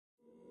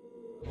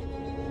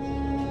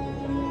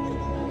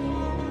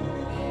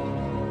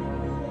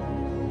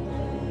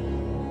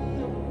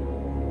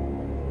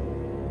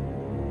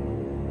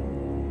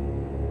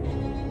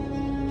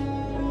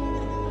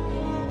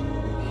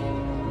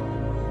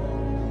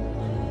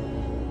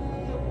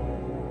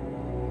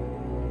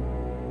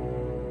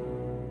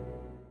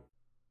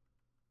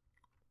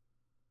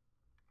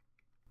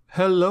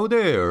Hello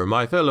there,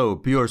 my fellow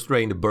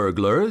pure-strained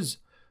burglars,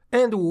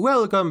 and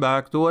welcome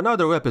back to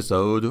another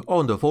episode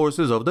on the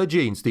forces of the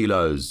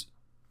Genestealers.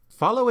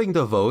 Following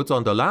the votes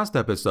on the last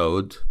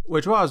episode,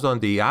 which was on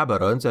the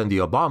Aberrants and the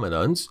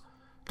Abominants,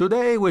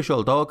 today we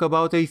shall talk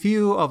about a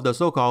few of the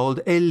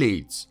so-called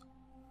elites.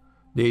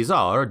 These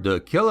are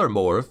the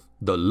Kelermorph,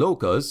 the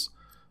Locus,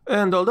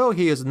 and although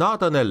he is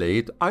not an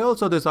elite, I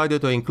also decided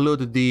to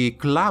include the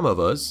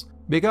Clamavus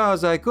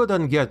because I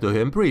couldn't get to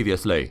him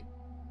previously.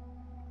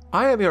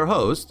 I am your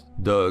host,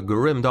 the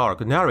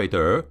grimdark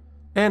narrator,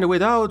 and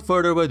without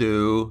further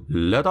ado,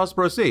 let us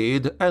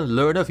proceed and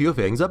learn a few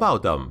things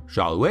about them,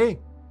 shall we?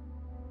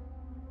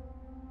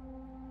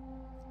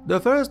 The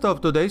first of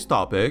today's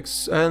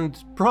topics,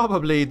 and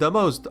probably the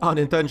most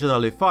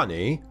unintentionally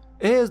funny,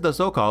 is the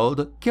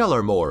so-called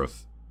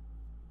Kelermorph.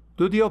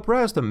 To the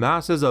oppressed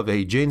masses of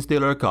a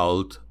Genestealer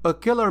cult, a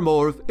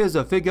Kelermorph is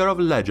a figure of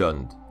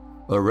legend.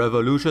 A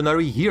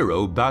revolutionary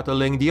hero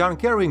battling the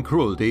uncaring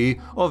cruelty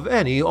of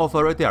any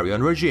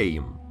authoritarian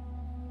regime.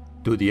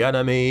 To the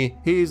enemy,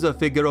 he is a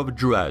figure of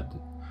dread,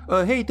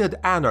 a hated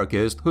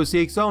anarchist who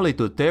seeks only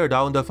to tear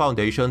down the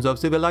foundations of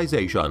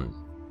civilization.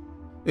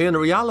 In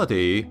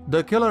reality,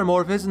 the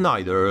Kelermorph is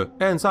neither,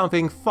 and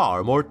something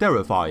far more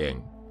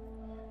terrifying.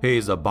 He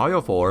is a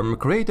bioform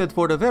created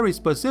for the very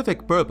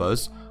specific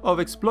purpose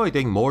of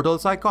exploiting mortal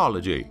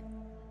psychology.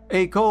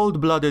 A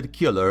cold-blooded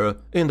killer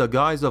in the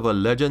guise of a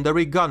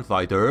legendary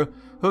gunfighter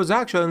whose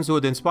actions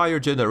would inspire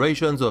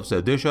generations of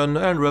sedition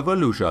and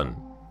revolution.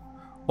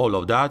 All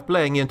of that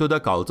playing into the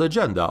cult's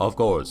agenda, of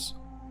course.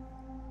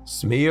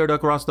 Smeared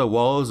across the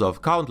walls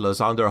of countless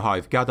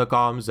underhive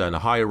catacombs and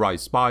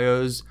high-rise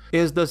spires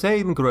is the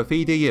same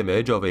graffiti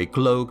image of a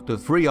cloaked,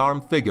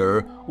 free-armed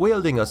figure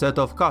wielding a set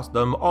of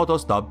custom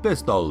auto-stop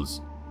pistols.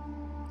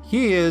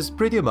 He is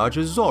pretty much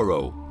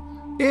Zorro.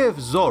 If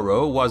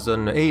Zorro was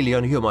an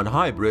alien-human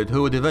hybrid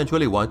who would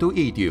eventually want to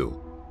eat you.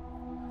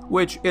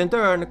 Which in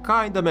turn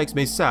kinda makes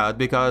me sad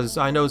because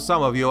I know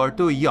some of you are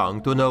too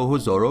young to know who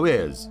Zorro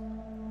is.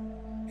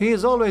 He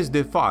is always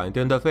defiant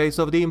in the face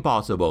of the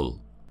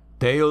impossible.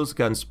 Tales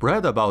can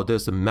spread about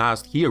this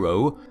masked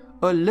hero,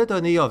 a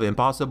litany of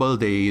impossible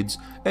deeds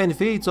and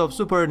feats of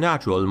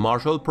supernatural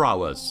martial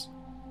prowess.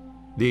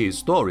 These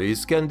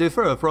stories can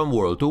differ from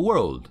world to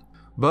world,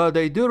 but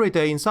they do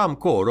retain some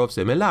core of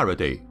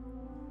similarity.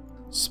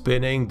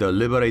 Spinning the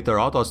Liberator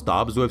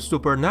autostops with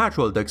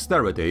supernatural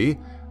dexterity,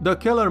 the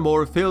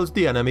Kelermorph fills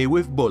the enemy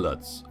with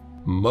bullets,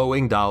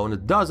 mowing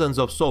down dozens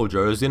of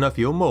soldiers in a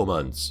few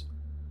moments.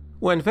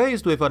 When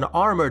faced with an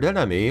armored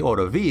enemy or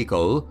a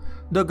vehicle,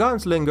 the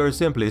gunslinger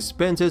simply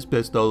spins his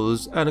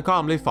pistols and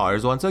calmly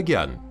fires once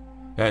again,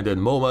 and in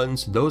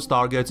moments those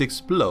targets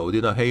explode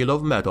in a hail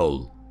of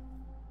metal.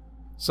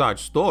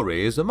 Such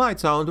stories might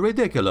sound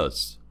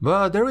ridiculous,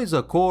 but there is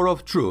a core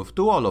of truth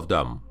to all of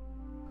them.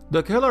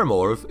 The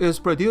Kelermorph is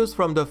produced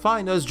from the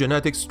finest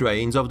genetic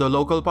strains of the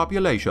local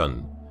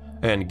population,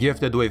 and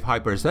gifted with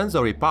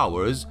hypersensory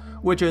powers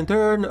which in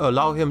turn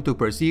allow him to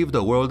perceive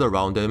the world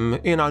around him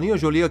in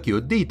unusually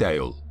acute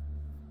detail.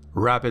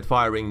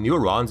 Rapid-firing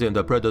neurons in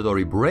the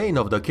predatory brain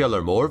of the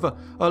Kelermorph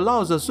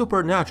allows a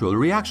supernatural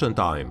reaction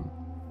time.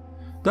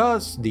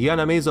 Thus, the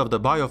enemies of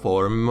the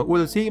bioform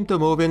will seem to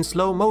move in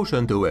slow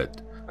motion to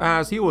it,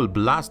 as he will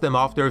blast them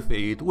off their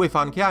feet with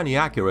uncanny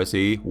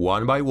accuracy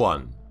one by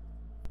one.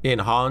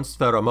 Enhanced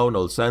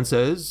pheromonal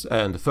senses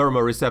and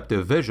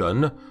thermoreceptive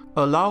vision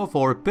allow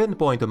for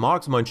pinpoint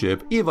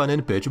marksmanship even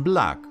in pitch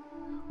black,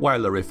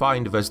 while a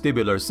refined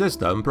vestibular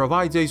system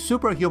provides a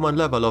superhuman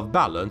level of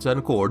balance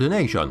and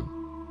coordination.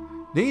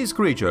 These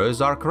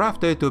creatures are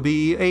crafted to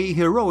be a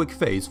heroic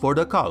face for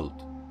the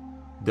cult.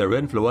 Their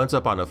influence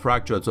upon a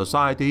fractured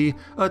society,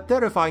 a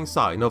terrifying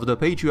sign of the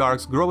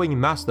Patriarch's growing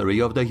mastery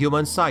of the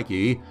human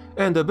psyche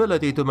and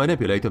ability to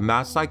manipulate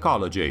mass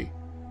psychology.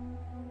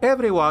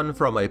 Everyone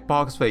from a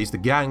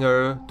pox-faced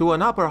ganger to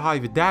an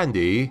upper-hive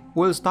dandy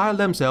will style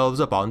themselves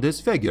upon this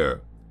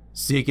figure,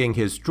 seeking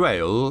his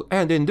trail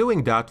and in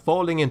doing that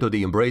falling into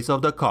the embrace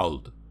of the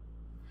cult.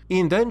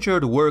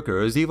 Indentured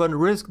workers even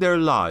risk their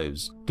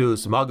lives to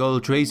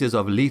smuggle traces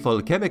of lethal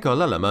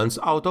chemical elements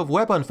out of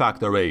weapon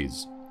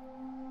factories.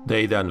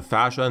 They then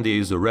fashion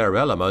these rare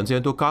elements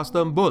into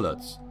custom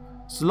bullets,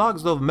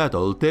 slugs of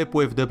metal tipped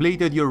with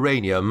depleted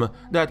uranium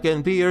that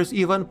can pierce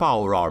even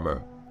power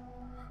armor.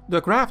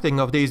 The crafting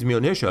of these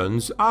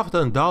munitions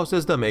often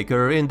douses the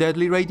maker in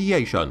deadly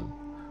radiation,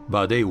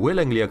 but they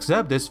willingly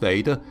accept this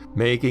fate,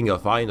 making a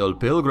final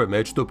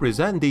pilgrimage to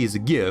present these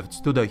gifts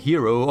to the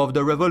hero of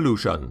the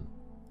revolution.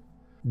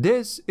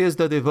 This is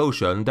the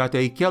devotion that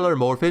a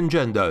Kelermorph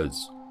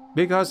engenders,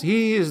 because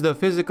he is the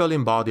physical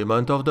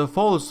embodiment of the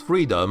false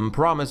freedom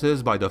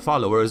promises by the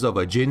followers of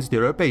a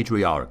Genestealer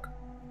patriarch.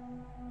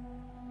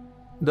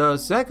 The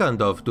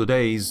second of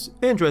today's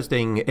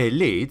interesting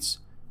elites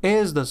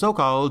is the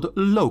so-called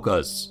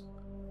Locus.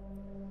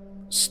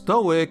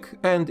 Stoic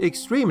and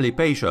extremely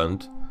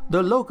patient,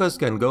 the Locus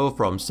can go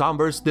from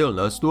somber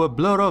stillness to a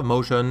blur of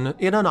motion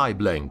in an eye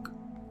blink.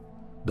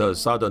 The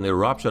sudden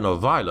eruption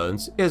of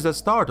violence is as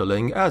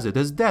startling as it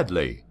is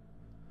deadly.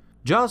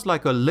 Just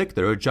like a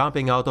lictor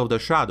jumping out of the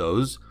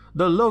shadows,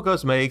 the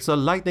Locus makes a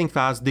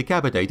lightning-fast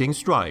decapitating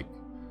strike,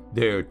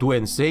 their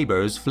twin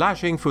sabers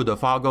flashing through the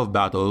fog of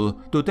battle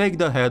to take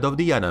the head of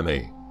the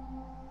enemy.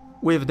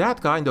 With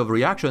that kind of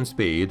reaction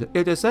speed,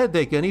 it is said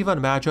they can even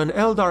match an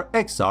Eldar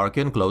Exarch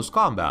in close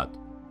combat.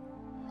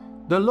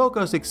 The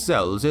Locus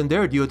excels in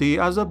their duty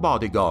as a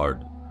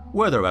bodyguard,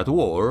 whether at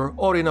war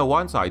or in a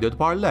one-sided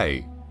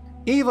parley.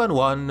 Even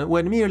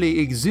when merely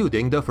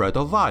exuding the threat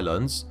of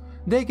violence,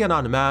 they can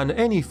unman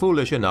any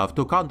foolish enough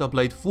to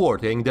contemplate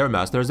thwarting their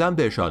master's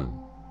ambition.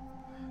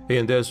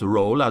 In this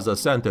role as a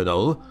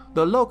sentinel,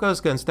 the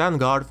Locus can stand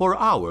guard for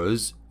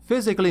hours,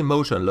 physically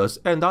motionless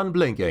and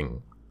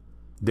unblinking.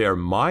 Their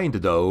mind,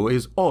 though,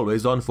 is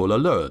always on full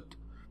alert,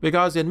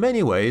 because in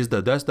many ways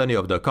the destiny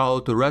of the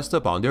cult rests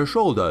upon their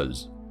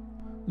shoulders.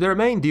 Their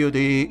main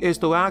duty is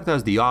to act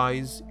as the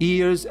eyes,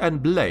 ears,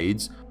 and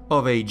blades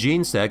of a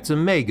Genestealer's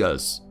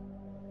Magus.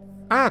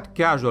 At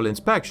casual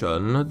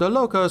inspection, the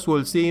Locus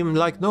will seem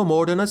like no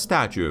more than a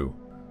statue,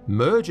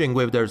 merging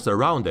with their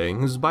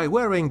surroundings by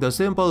wearing the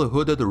simple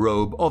hooded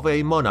robe of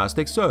a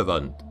monastic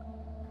servant.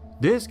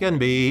 This can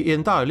be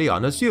entirely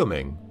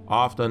unassuming,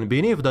 often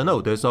beneath the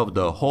notice of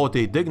the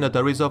haughty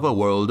dignitaries of a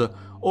world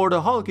or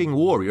the hulking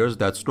warriors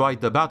that strike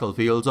the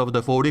battlefields of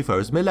the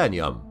 41st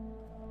millennium.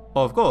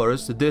 Of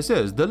course, this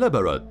is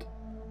deliberate,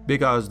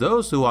 because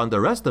those who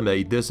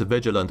underestimate this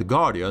vigilant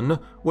guardian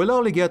will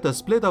only get a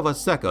split of a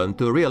second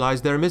to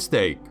realize their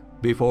mistake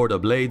before the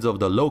blades of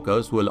the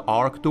Locus will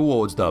arc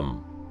towards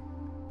them.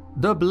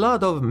 The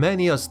blood of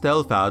many a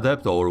stealth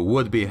adept or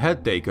would-be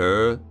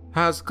head-taker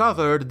has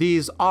covered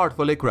these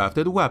artfully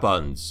crafted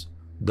weapons,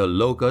 the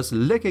Locus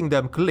licking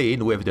them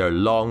clean with their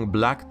long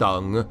black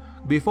tongue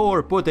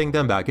before putting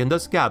them back in the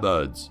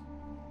scabbards.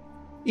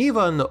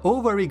 Even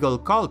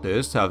overeagle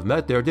cultists have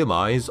met their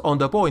demise on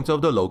the points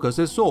of the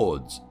Locus's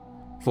swords,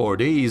 for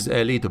these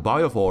elite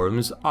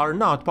bioforms are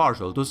not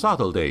partial to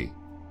subtlety.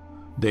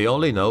 They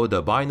only know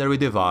the binary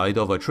divide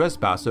of a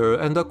trespasser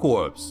and a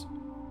corpse.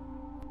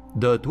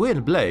 The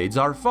twin blades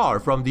are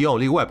far from the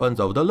only weapons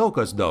of the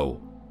Locus,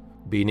 though.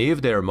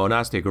 Beneath their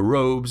monastic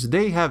robes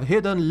they have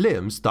hidden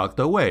limbs tucked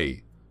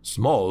away,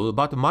 small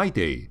but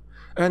mighty,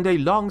 and a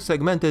long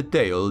segmented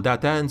tail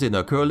that ends in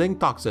a curling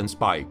toxin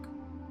spike.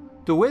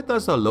 To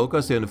witness a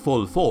Locus in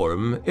full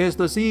form is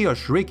to see a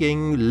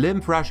shrieking,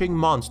 limb-thrashing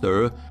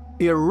monster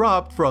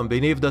erupt from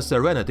beneath the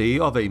serenity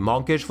of a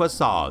monkish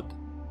facade.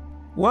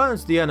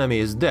 Once the enemy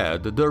is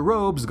dead, the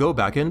robes go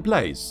back in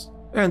place,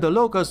 and the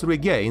Locus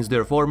regains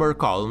their former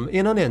calm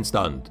in an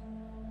instant.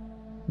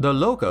 The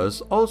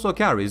Locus also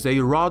carries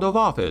a Rod of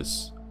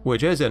Office,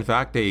 which is in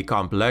fact a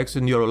complex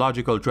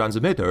neurological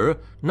transmitter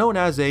known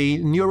as a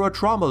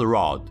neurotromal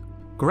rod,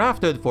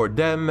 crafted for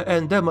them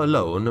and them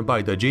alone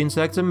by the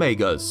Genestealer's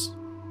Magus.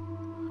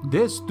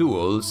 This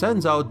tool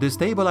sends out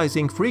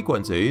destabilizing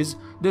frequencies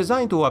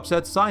designed to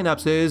upset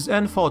synapses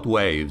and thought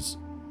waves.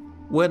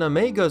 When a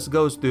Magus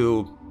goes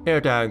to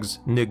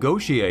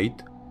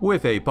negotiate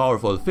with a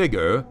powerful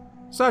figure,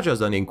 such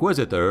as an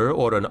Inquisitor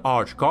or an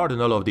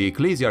Arch-Cardinal of the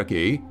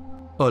Ecclesiarchy,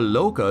 a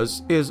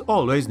Locus is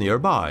always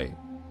nearby.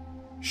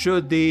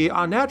 Should the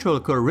unnatural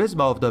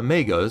charisma of the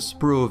Magus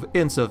prove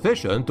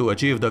insufficient to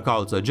achieve the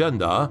cult's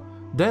agenda,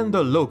 then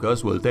the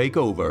Locus will take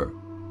over.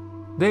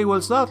 They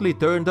will subtly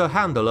turn the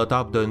handle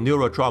atop the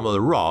neurotromal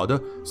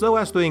rod so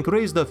as to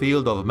increase the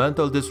field of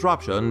mental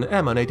disruption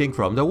emanating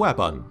from the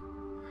weapon.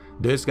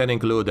 This can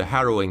include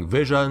harrowing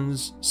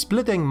visions,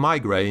 splitting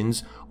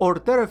migraines, or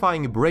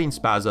terrifying brain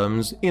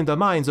spasms in the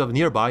minds of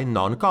nearby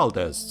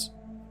non-cultists.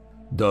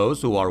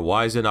 Those who are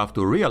wise enough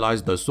to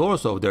realize the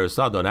source of their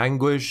sudden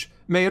anguish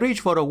may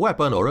reach for a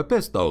weapon or a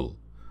pistol,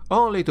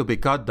 only to be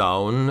cut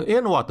down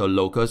in what the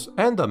Locus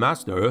and the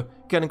Master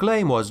can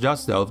claim was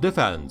just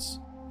self-defense.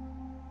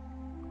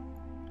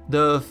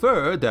 The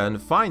third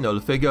and final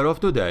figure of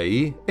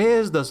today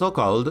is the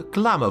so-called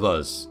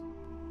Clamavus.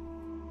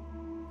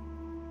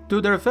 To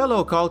their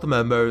fellow cult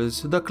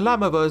members, the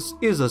Clamavus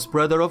is a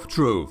spreader of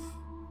truth.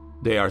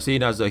 They are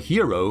seen as a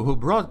hero who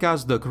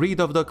broadcasts the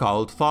creed of the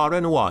cult far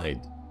and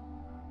wide.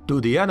 To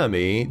the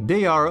enemy,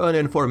 they are an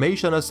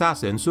information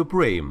assassin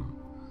supreme,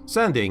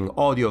 sending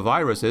audio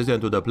viruses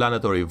into the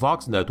planetary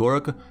Vox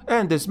network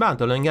and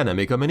dismantling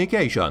enemy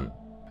communication.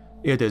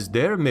 It is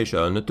their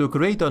mission to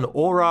create an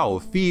aura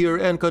of fear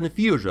and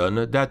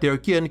confusion that their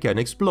kin can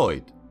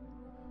exploit.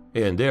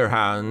 In their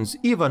hands,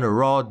 even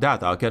raw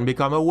data can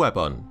become a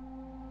weapon.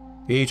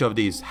 Each of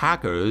these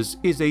hackers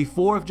is a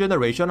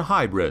 4th-generation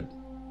hybrid.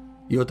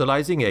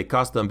 Utilizing a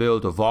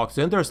custom-built Vox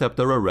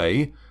interceptor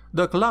array,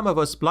 the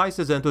Clamavus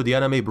splices into the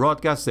enemy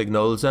broadcast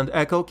signals and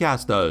echo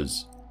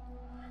casters.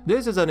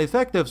 This is an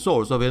effective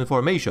source of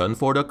information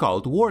for the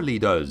cult war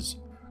leaders,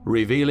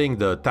 revealing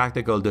the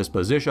tactical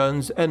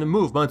dispositions and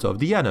movements of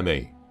the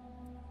enemy.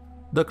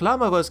 The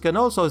Clamavus can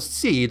also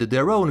seed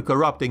their own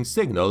corrupting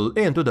signal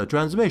into the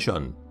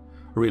transmission,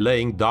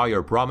 relaying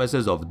dire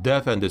promises of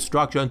death and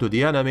destruction to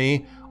the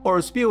enemy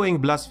or spewing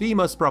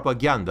blasphemous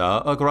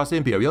propaganda across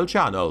Imperial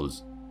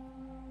channels.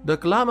 The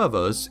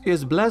Clamavus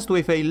is blessed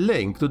with a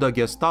link to the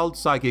Gestalt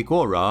psychic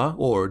aura,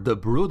 or the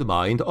brood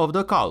mind of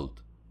the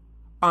cult.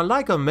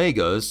 Unlike a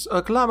Magus,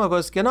 a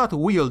Clamavus cannot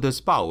wield this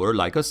power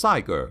like a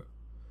Psyker.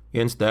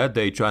 Instead,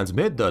 they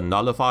transmit the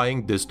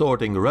nullifying,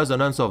 distorting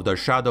resonance of the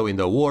shadow in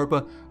the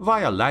warp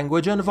via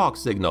language and vox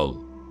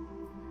signal.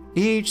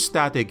 Each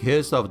static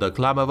hiss of the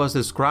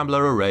Clamavus'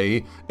 scrambler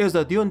array is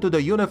attuned to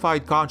the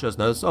unified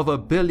consciousness of a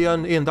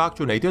billion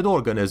indoctrinated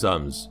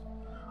organisms.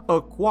 A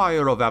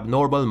choir of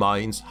abnormal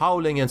minds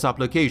howling in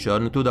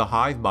supplication to the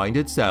hive mind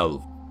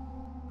itself.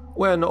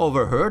 When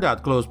overheard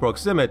at close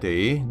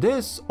proximity,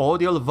 this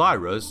audial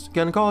virus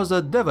can cause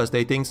a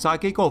devastating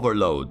psychic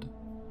overload.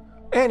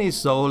 Any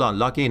soul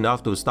unlucky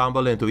enough to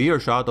stumble into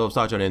earshot of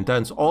such an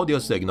intense audio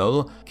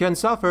signal can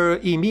suffer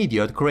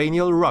immediate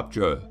cranial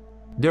rupture,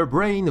 their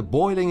brain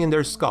boiling in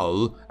their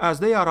skull as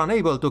they are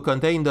unable to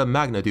contain the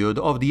magnitude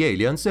of the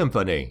alien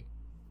symphony.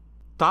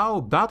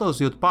 Tau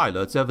battlesuit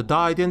pilots have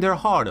died in their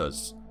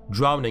harness,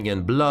 drowning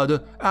in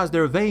blood as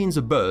their veins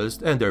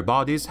burst and their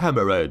bodies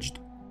hemorrhaged.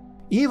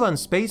 Even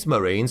space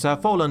marines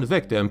have fallen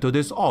victim to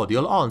this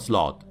audial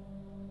onslaught.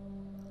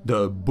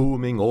 The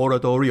booming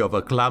oratory of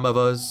a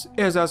Clamavus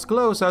is as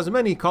close as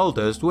many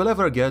cultists will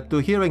ever get to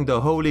hearing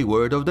the holy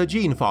word of the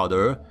Gene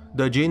Father,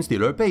 the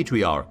Genestealer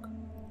Patriarch.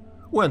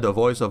 When the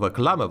voice of a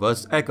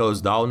Clamavus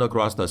echoes down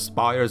across the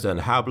spires and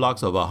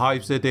hablocks of a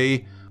hive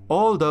city,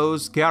 all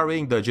those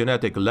carrying the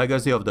genetic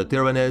legacy of the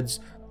Tyranids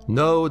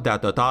know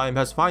that the time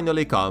has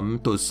finally come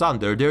to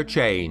sunder their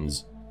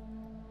chains.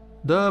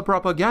 The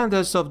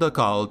propagandists of the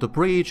cult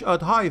preach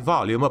at high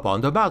volume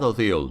upon the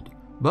battlefield,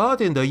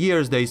 but in the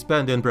years they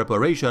spend in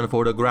preparation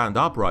for the Grand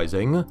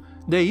Uprising,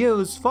 they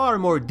use far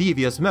more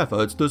devious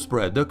methods to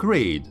spread the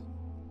creed.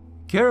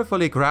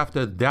 Carefully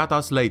crafted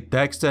data slate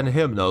texts and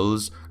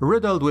hymnals,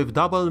 riddled with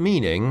double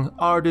meaning,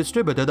 are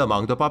distributed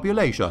among the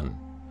population,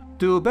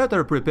 to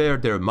better prepare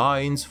their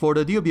minds for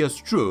the dubious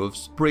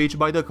truths preached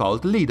by the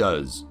cult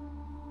leaders.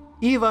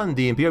 Even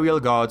the Imperial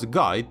Guard's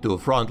Guide to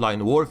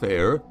Frontline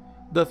Warfare,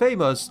 the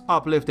famous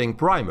uplifting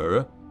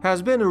primer,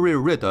 has been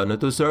rewritten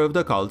to serve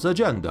the cult's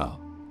agenda.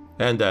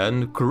 And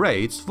then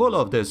crates full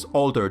of this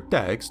altered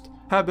text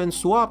have been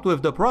swapped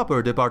with the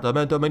proper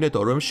Departamento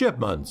Minitorum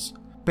shipments,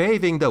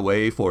 paving the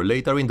way for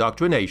later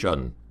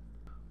indoctrination.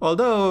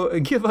 Although,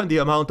 given the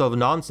amount of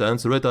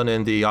nonsense written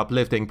in the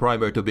uplifting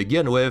primer to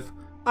begin with,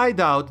 I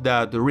doubt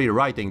that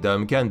rewriting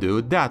them can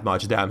do that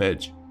much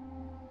damage.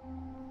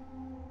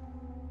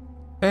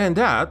 And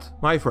that,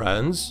 my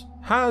friends,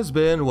 has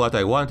been what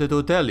I wanted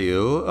to tell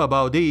you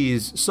about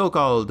these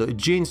so-called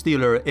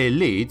Genestealer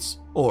elites,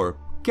 or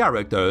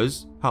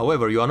characters,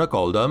 however you wanna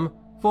call them,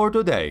 for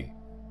today.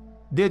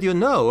 Did you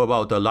know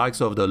about the likes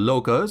of the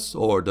Locus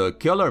or the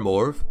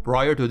Kelermorph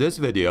prior to this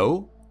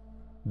video?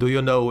 Do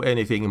you know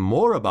anything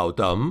more about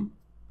them?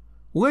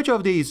 Which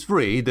of these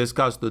three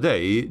discussed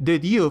today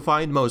did you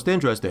find most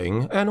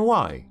interesting and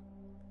why?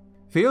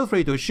 Feel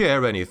free to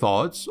share any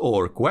thoughts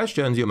or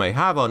questions you may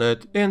have on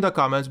it in the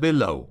comments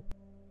below.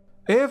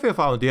 If you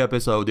found the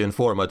episode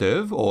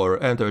informative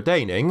or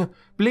entertaining,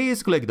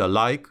 please click the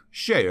like,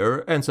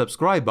 share, and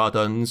subscribe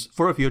buttons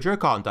for future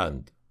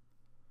content.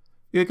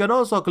 You can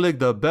also click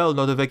the bell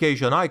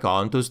notification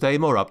icon to stay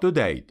more up to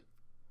date.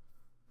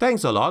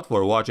 Thanks a lot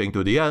for watching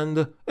to the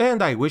end,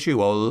 and I wish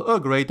you all a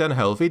great and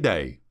healthy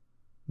day.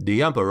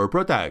 The Emperor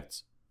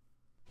protects.